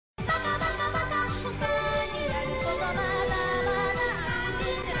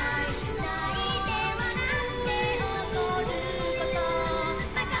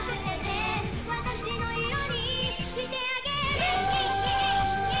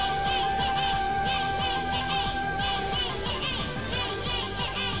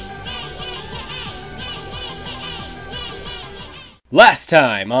Last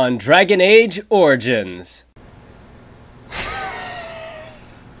time on Dragon Age Origins.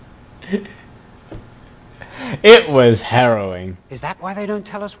 It was harrowing. Is that why they don't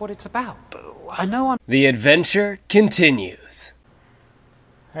tell us what it's about? I know I'm... The adventure continues.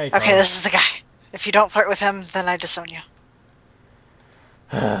 Hey, Okay, this is the guy. If you don't flirt with him, then I disown you.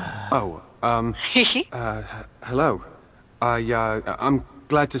 Hello. I'm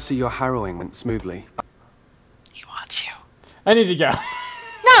glad to see your harrowing went smoothly. He wants you. I need to go.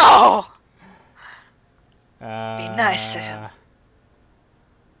 No! Be nice to him.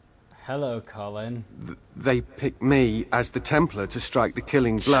 Hello, Colin. They picked me as the Templar to strike the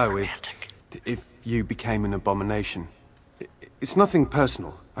killing So blow romantic. if you became an abomination. It's nothing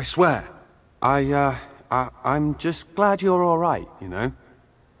personal, I swear. I'm just glad you're all right, you know?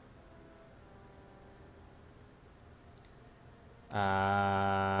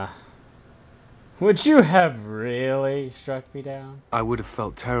 Would you have really struck me down? I would have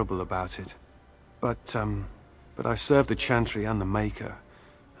felt terrible about it. But I serve the Chantry and the Maker,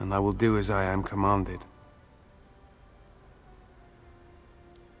 and I will do as I am commanded.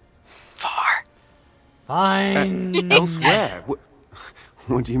 Far. Fine. Elsewhere?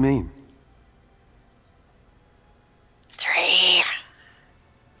 What do you mean? 3.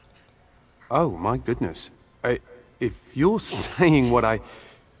 Oh, my goodness. If you're saying what I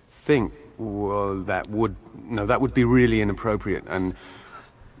think, well, that would be really inappropriate, and...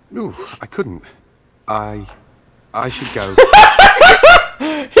 Ooh, I couldn't. I should go.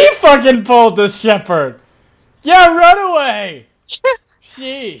 He fucking pulled the shepherd. Yeah, run away.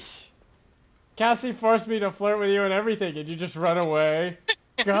 Sheesh. Cassie forced me to flirt with you and everything, and you just run away.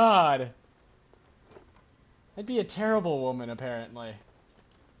 God. I'd be a terrible woman, apparently.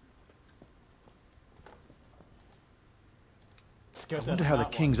 Let's go I to wonder how the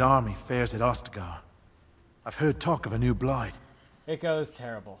hot king's army fares at Ostagar. I've heard talk of a new blight. one. It goes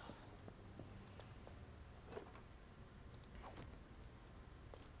terrible.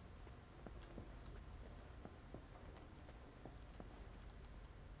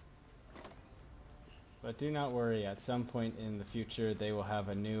 But do not worry, at some point in the future they will have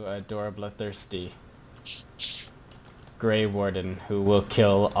a new adorable thirsty Grey Warden who will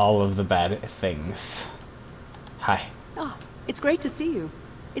kill all of the bad things. Hi. Ah, it's great to see you.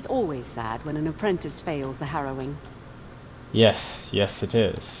 It's always sad when an apprentice fails the harrowing. Yes, yes it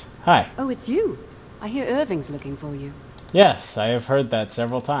is. Hi. Oh, it's you. I hear Irving's looking for you. Yes, I have heard that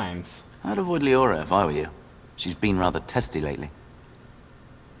several times. I'd avoid Leora if I were you. She's been rather testy lately.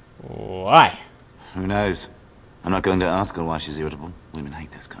 Why? Who knows? I'm not going to ask her why she's irritable. Women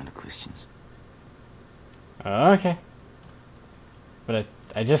hate those kind of questions. Okay. But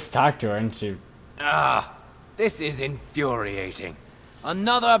I just talked to her and she... Ah, this is infuriating.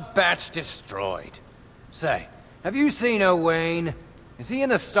 Another batch destroyed. Say, have you seen Owain? Is he in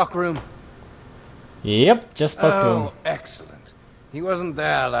the stockroom? Yep, just spoke to him. Oh, excellent. He wasn't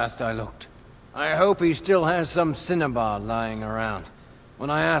there last I looked. I hope he still has some cinnabar lying around. When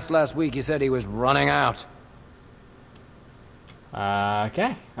I asked last week, he said he was running out.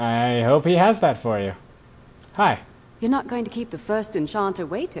 Okay. I hope he has that for you. Hi. You're not going to keep the first enchanter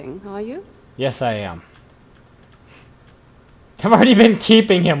waiting, are you? Yes, I am. I've already been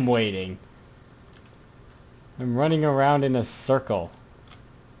keeping him waiting. I'm running around in a circle.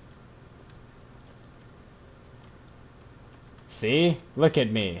 See? Look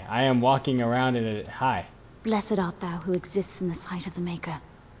at me. I am walking around in a... Hi. Blessed art thou who exists in the sight of the Maker.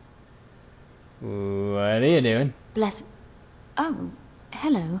 What are you doing? Blessed... Oh,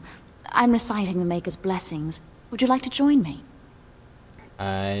 hello. I'm reciting the Maker's blessings. Would you like to join me?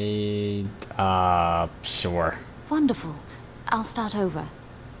 Sure. Wonderful. I'll start over.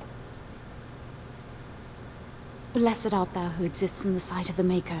 Blessed art thou who exists in the sight of the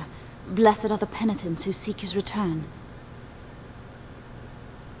Maker. Blessed are the penitents who seek his return.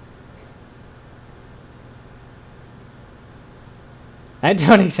 I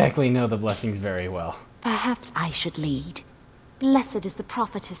don't exactly know the blessings very well. Perhaps I should lead. Blessed is the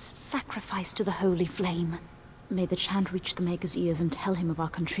prophetess sacrificed to the holy flame. May the chant reach the Maker's ears and tell him of our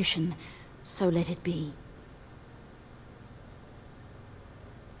contrition. So let it be.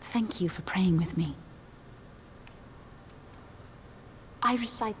 Thank you for praying with me. I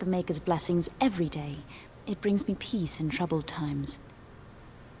recite the Maker's blessings every day. It brings me peace in troubled times.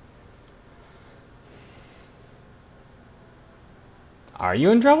 Are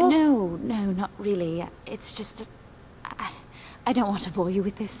you in trouble? No, not really. It's just... I don't want to bore you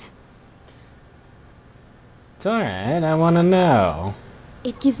with this. It's alright, I want to know.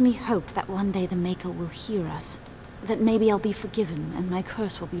 It gives me hope that one day the Maker will hear us. That maybe I'll be forgiven and my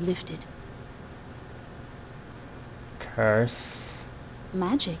curse will be lifted. Curse?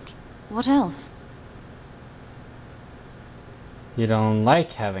 Magic? What else? You don't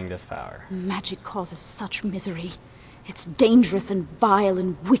like having this power. Magic causes such misery. It's dangerous and vile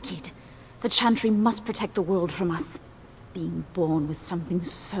and wicked. The Chantry must protect the world from us. Being born with something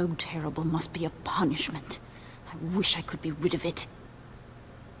so terrible must be a punishment. I wish I could be rid of it.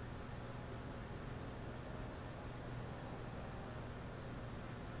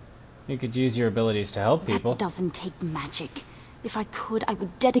 You could use your abilities to help people. That doesn't take magic. If I could, I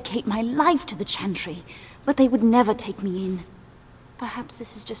would dedicate my life to the Chantry, but they would never take me in. Perhaps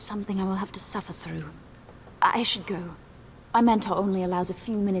this is just something I will have to suffer through. I should go. My mentor only allows a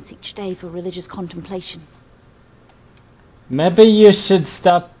few minutes each day for religious contemplation. Maybe you should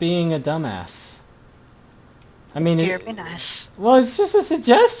stop being a dumbass. I mean, Dear, be nice. Well, it's just a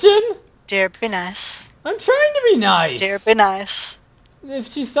suggestion. Dear, be nice. I'm trying to be nice. Dear, be nice.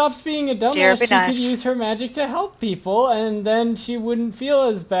 If she stops being a Dear, dumbass, be she nice. could use her magic to help people, and then she wouldn't feel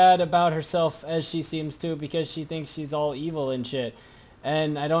as bad about herself as she seems to, because she thinks she's all evil and shit.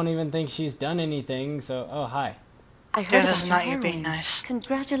 And I don't even think she's done anything, so... Oh, hi. I heard Dear, this is about not you being heroin. nice.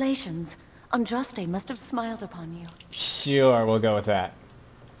 Congratulations. Andraste must have smiled upon you. Sure, we'll go with that.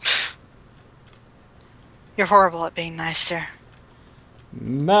 You're horrible at being nice, dear.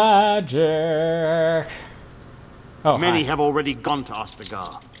 Magic! Oh, Many hi. have already gone to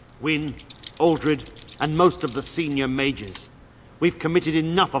Ostagar. Wynne, Aldred, and most of the senior mages. We've committed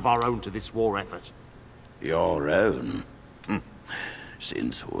enough of our own to this war effort. Your own?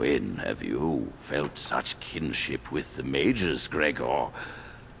 Since when have you felt such kinship with the mages, Gregor?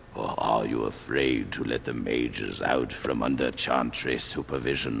 Or are you afraid to let the mages out from under Chantry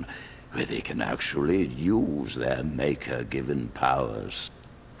supervision, where they can actually use their Maker-given powers?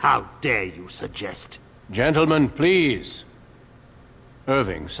 How dare you suggest? Gentlemen, please.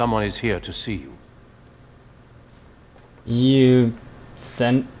 Irving, someone is here to see you. You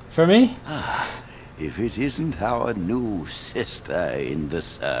sent for me? If it isn't our new sister in the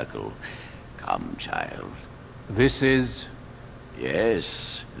circle. Come, child. This is...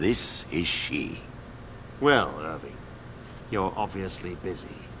 Yes, this is she. Well, Irving, you're obviously busy.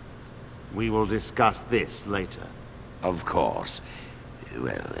 We will discuss this later. Of course.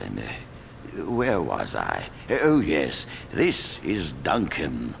 Well, then, where was I? Oh, yes, this is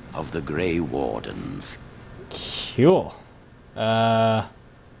Duncan of the Grey Wardens. Cool.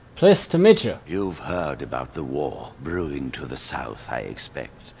 Pleased to meet you. You've heard about the war brewing to the south, I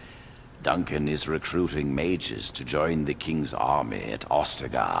expect. Duncan is recruiting mages to join the King's army at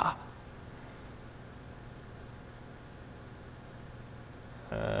Ostagar.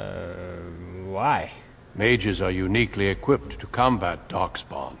 Why? Mages are uniquely equipped to combat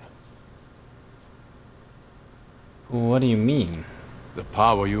Darkspawn. What do you mean? The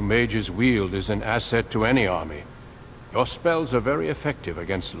power you mages wield is an asset to any army. Your spells are very effective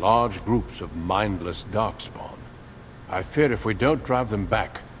against large groups of mindless Darkspawn. I fear if we don't drive them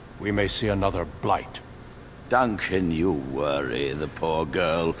back, we may see another blight. Duncan, you worry the poor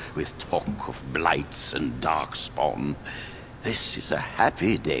girl with talk of blights and Darkspawn. This is a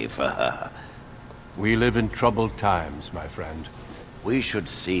happy day for her. We live in troubled times, my friend. We should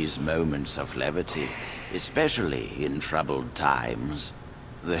seize moments of levity, especially in troubled times.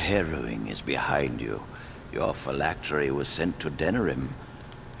 The harrowing is behind you. Your phylactery was sent to Denerim.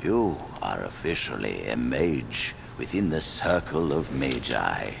 You are officially a mage within the circle of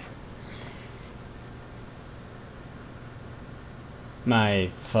magi. My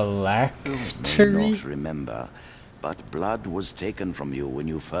You phylactery? may not remember, but blood was taken from you when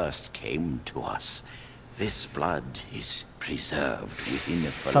you first came to us. This blood is preserved within the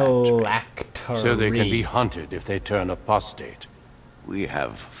phylactery. Phylactery. So they can be hunted if they turn apostate. We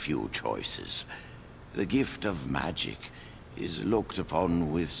have few choices. The gift of magic is looked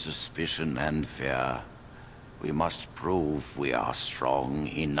upon with suspicion and fear. We must prove we are strong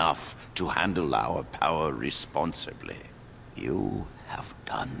enough to handle our power responsibly. You have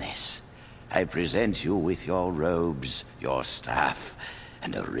done this. I present you with your robes, your staff,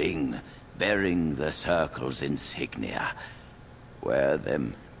 and a ring bearing the Circle's insignia. Wear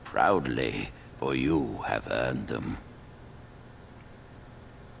them proudly, for you have earned them.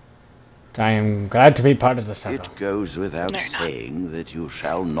 I am glad to be part of the circle. It goes without saying that you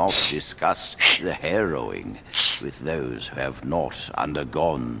shall not discuss the harrowing with those who have not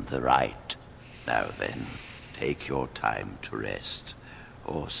undergone the rite. Now then, take your time to rest,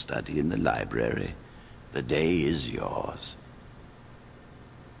 or study in the library. The day is yours.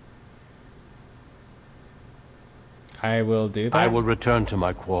 I will do that. I will return to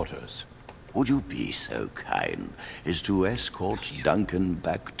my quarters. Would you be so kind as to escort Duncan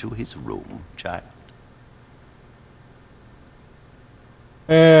back to his room, child?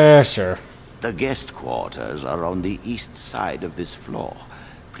 Sure. The guest quarters are on the east side of this floor,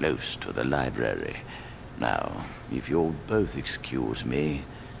 close to the library. Now, if you'll both excuse me,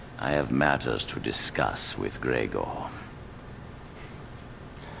 I have matters to discuss with Gregor.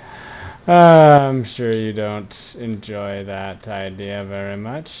 I'm sure you don't enjoy that idea very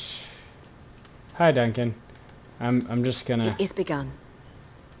much. Hi, Duncan. I'm just gonna... It is begun.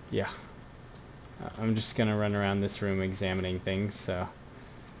 Yeah. I'm just gonna run around this room examining things, so...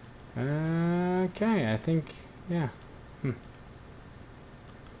 Okay, I think... Yeah.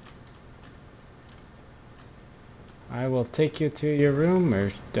 I will take you to your room,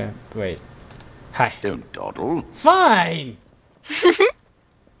 or... wait. Hi. Don't dawdle. Fine!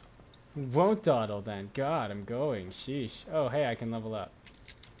 Won't dawdle then. God, I'm going. Sheesh. Oh, hey, I can level up.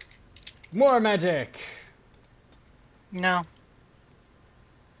 More magic! No.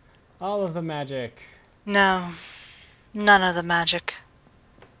 All of the magic. No. None of the magic.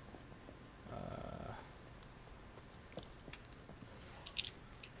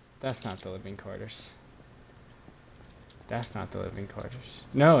 That's not the living quarters. That's not the living quarters.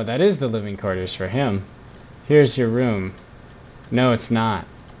 No, that is the living quarters for him. Here's your room. No, it's not.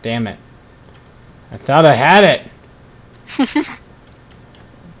 Damn it. I thought I had it.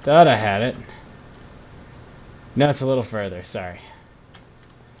 Thought I had it. No, it's a little further. Sorry.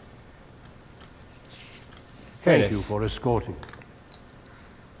 Here it Thank is. you for escorting.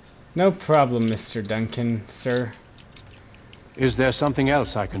 No problem, Mr. Duncan, sir. Is there something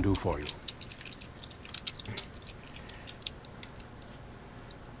else I can do for you?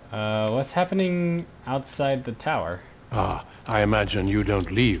 What's happening outside the tower? Ah, I imagine you don't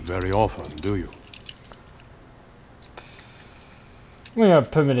leave very often, do you? We are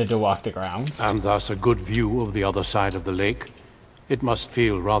permitted to walk the grounds. And thus a good view of the other side of the lake. It must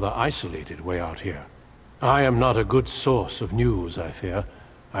feel rather isolated way out here. I am not a good source of news, I fear.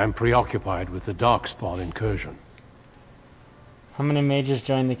 I am preoccupied with the Darkspawn incursion. How many mages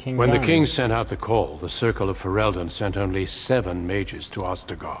joined the King's When army? the King sent out the call, the Circle of Ferelden sent only 7 mages to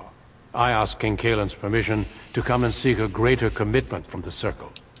Ostagar. I asked King Kaelin's permission to come and seek a greater commitment from the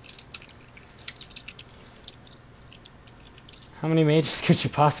Circle. How many mages could you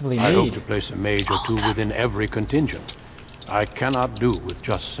possibly need? I hope to place a mage or 2 within every contingent. I cannot do with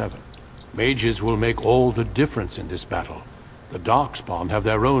just 7. Mages will make all the difference in this battle. The Darkspawn have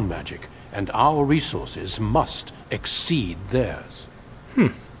their own magic, and our resources must exceed theirs.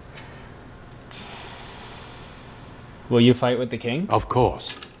 Will you fight with the King? Of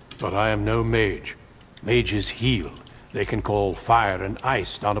course, but I am no mage. Mages heal. They can call fire and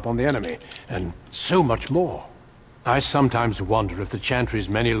ice down upon the enemy, and so much more. I sometimes wonder if the Chantry's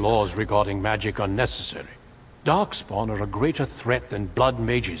many laws regarding magic are necessary. Darkspawn are a greater threat than blood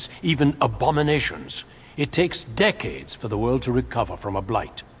mages, even abominations. It takes decades for the world to recover from a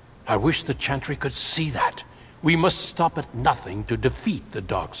blight. I wish the Chantry could see that. We must stop at nothing to defeat the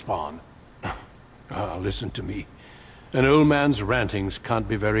Darkspawn. Listen to me. An old man's rantings can't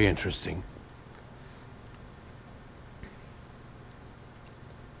be very interesting.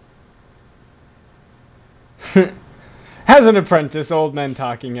 As an apprentice, old men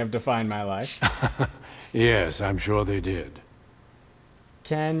talking have defined my life. Yes, I'm sure they did.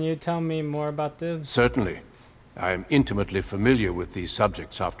 Can you tell me more about this? Certainly. I am intimately familiar with these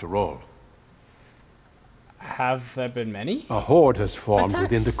subjects, after all. Have there been many? A horde has formed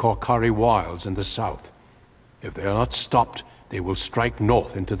Attacks. within the Korkari wilds in the south. If they are not stopped, they will strike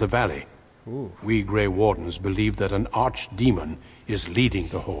north into the valley. Ooh. We Grey Wardens believe that an archdemon is leading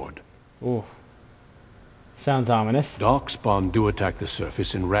the horde. Ooh. Sounds ominous. Darkspawn do attack the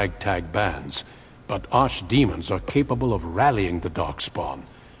surface in ragtag bands, but archdemons are capable of rallying the Darkspawn,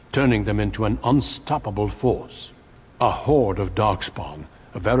 turning them into an unstoppable force. A horde of Darkspawn,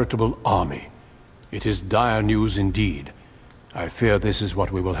 a veritable army. It is dire news indeed. I fear this is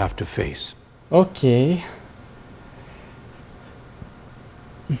what we will have to face. Okay.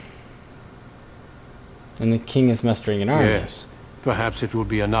 And the King is mustering an army. Yes. Perhaps it will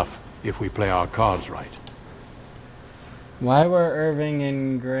be enough if we play our cards right. Why were Irving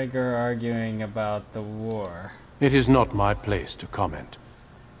and Gregor arguing about the war? It is not my place to comment.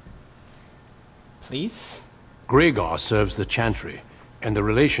 Please? Gregor serves the Chantry, and the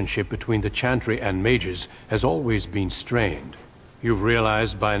relationship between the Chantry and mages has always been strained. You've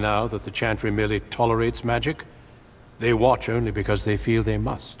realized by now that the Chantry merely tolerates magic? They watch only because they feel they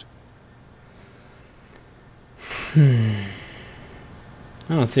must. I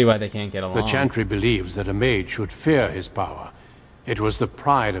don't see why they can't get along. The Chantry believes that a mage should fear his power. It was the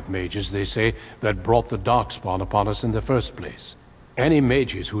pride of mages, they say, that brought the Darkspawn upon us in the first place. Any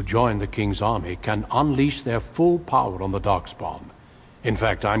mages who join the King's army can unleash their full power on the Darkspawn. In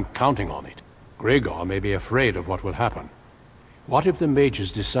fact, I'm counting on it. Gregor may be afraid of what will happen. What if the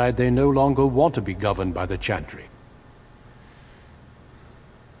mages decide they no longer want to be governed by the Chantry?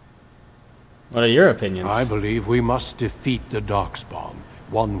 What are your opinions? I believe we must defeat the Darkspawn,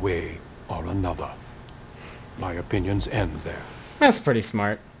 one way or another. My opinions end there. That's pretty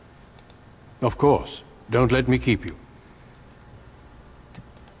smart. Of course. Don't let me keep you.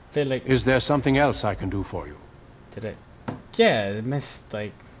 Feel like... Is there something else I can do for you? Did I... Yeah, I missed,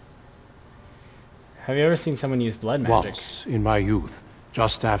 like... Have you ever seen someone use blood magic? Once, in my youth,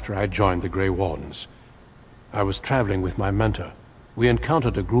 just after I joined the Grey Wardens. I was traveling with my mentor. We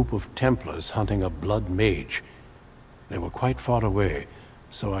encountered a group of Templars hunting a blood mage. They were quite far away,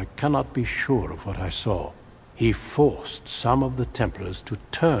 so I cannot be sure of what I saw. He forced some of the Templars to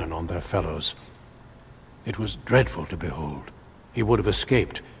turn on their fellows. It was dreadful to behold. He would have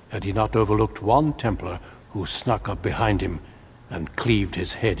escaped had he not overlooked one Templar who snuck up behind him and cleaved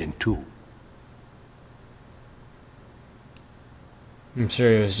his head in two. I'm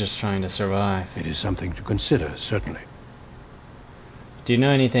sure he was just trying to survive. It is something to consider, certainly. Do you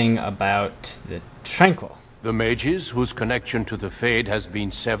know anything about the Tranquil? The mages whose connection to the Fade has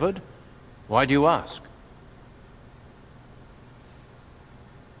been severed? Why do you ask?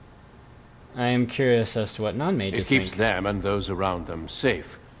 I am curious as to what non-mages think. It keeps them and those around them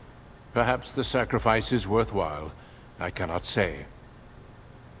safe. Perhaps the sacrifice is worthwhile. I cannot say.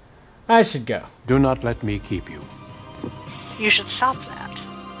 I should go. Do not let me keep you. You should stop that.